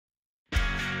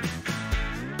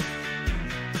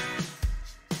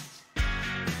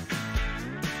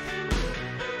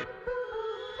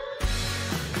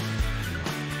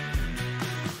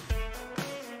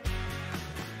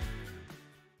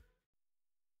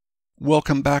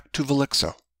Welcome back to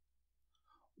Velixo.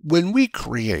 When we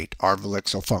create our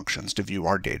Velixo functions to view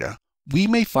our data, we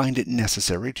may find it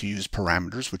necessary to use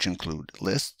parameters which include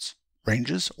lists,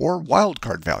 ranges, or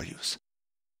wildcard values.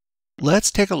 Let's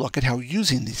take a look at how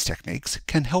using these techniques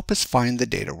can help us find the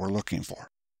data we're looking for.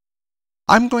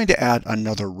 I'm going to add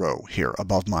another row here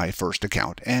above my first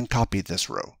account and copy this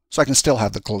row so I can still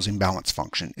have the closing balance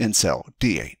function in cell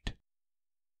D8.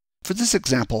 For this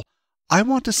example, I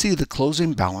want to see the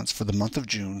closing balance for the month of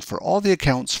June for all the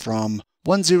accounts from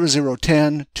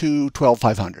 10010 to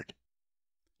 12500.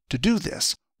 To do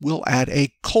this, we'll add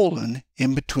a colon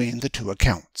in between the two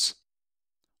accounts.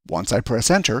 Once I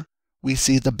press enter, we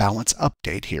see the balance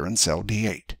update here in cell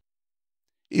D8.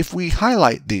 If we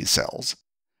highlight these cells,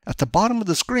 at the bottom of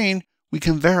the screen, we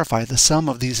can verify the sum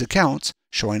of these accounts,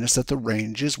 showing us that the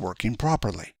range is working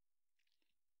properly.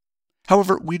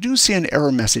 However, we do see an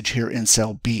error message here in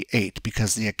cell B8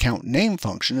 because the account name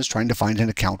function is trying to find an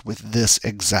account with this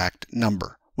exact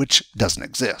number, which doesn't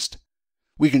exist.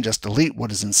 We can just delete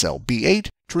what is in cell B8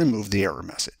 to remove the error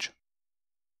message.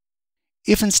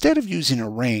 If instead of using a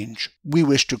range, we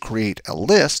wish to create a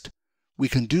list, we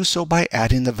can do so by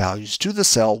adding the values to the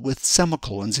cell with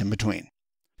semicolons in between.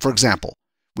 For example,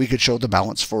 we could show the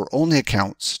balance for only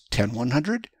accounts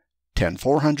 10100,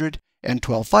 10400, and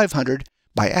 12500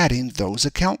 by adding those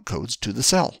account codes to the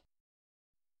cell.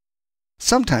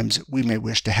 Sometimes we may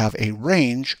wish to have a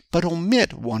range but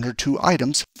omit one or two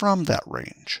items from that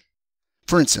range.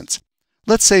 For instance,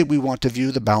 let's say we want to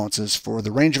view the balances for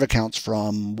the range of accounts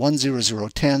from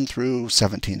 10010 through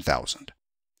 17,000,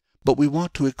 but we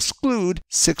want to exclude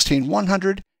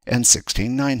 16100 and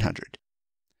 16900.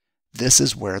 This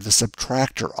is where the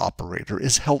subtractor operator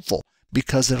is helpful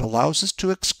because it allows us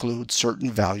to exclude certain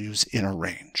values in a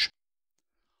range.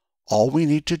 All we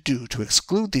need to do to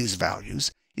exclude these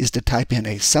values is to type in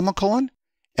a semicolon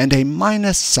and a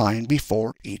minus sign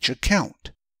before each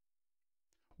account.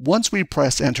 Once we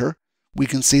press enter, we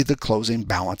can see the closing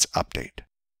balance update.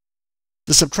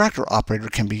 The subtractor operator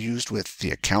can be used with the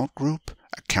account group,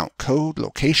 account code,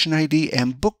 location ID,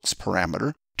 and books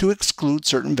parameter to exclude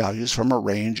certain values from a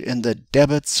range in the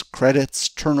debits, credits,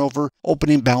 turnover,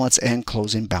 opening balance, and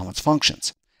closing balance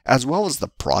functions, as well as the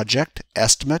project,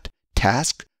 estimate,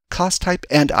 task, cost type,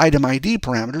 and item ID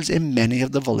parameters in many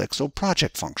of the Velixo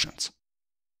project functions.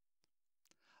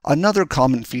 Another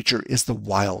common feature is the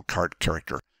wildcard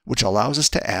character, which allows us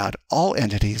to add all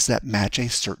entities that match a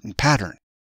certain pattern.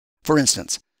 For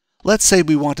instance, let's say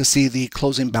we want to see the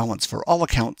closing balance for all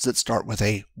accounts that start with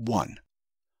a 1.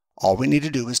 All we need to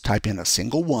do is type in a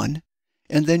single 1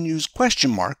 and then use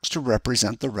question marks to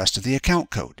represent the rest of the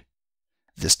account code.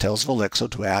 This tells Velixo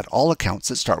to add all accounts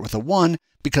that start with a 1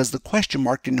 because the question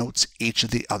mark denotes each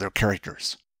of the other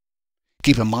characters.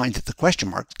 Keep in mind that the question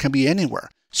mark can be anywhere,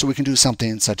 so we can do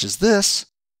something such as this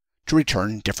to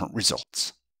return different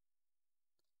results.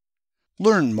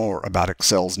 Learn more about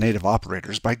Excel's native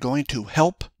operators by going to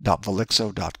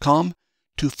help.velixo.com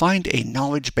to find a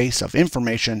knowledge base of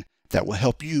information that will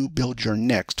help you build your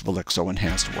next Velixo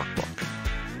Enhanced workbook.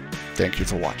 Thank you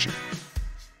for watching.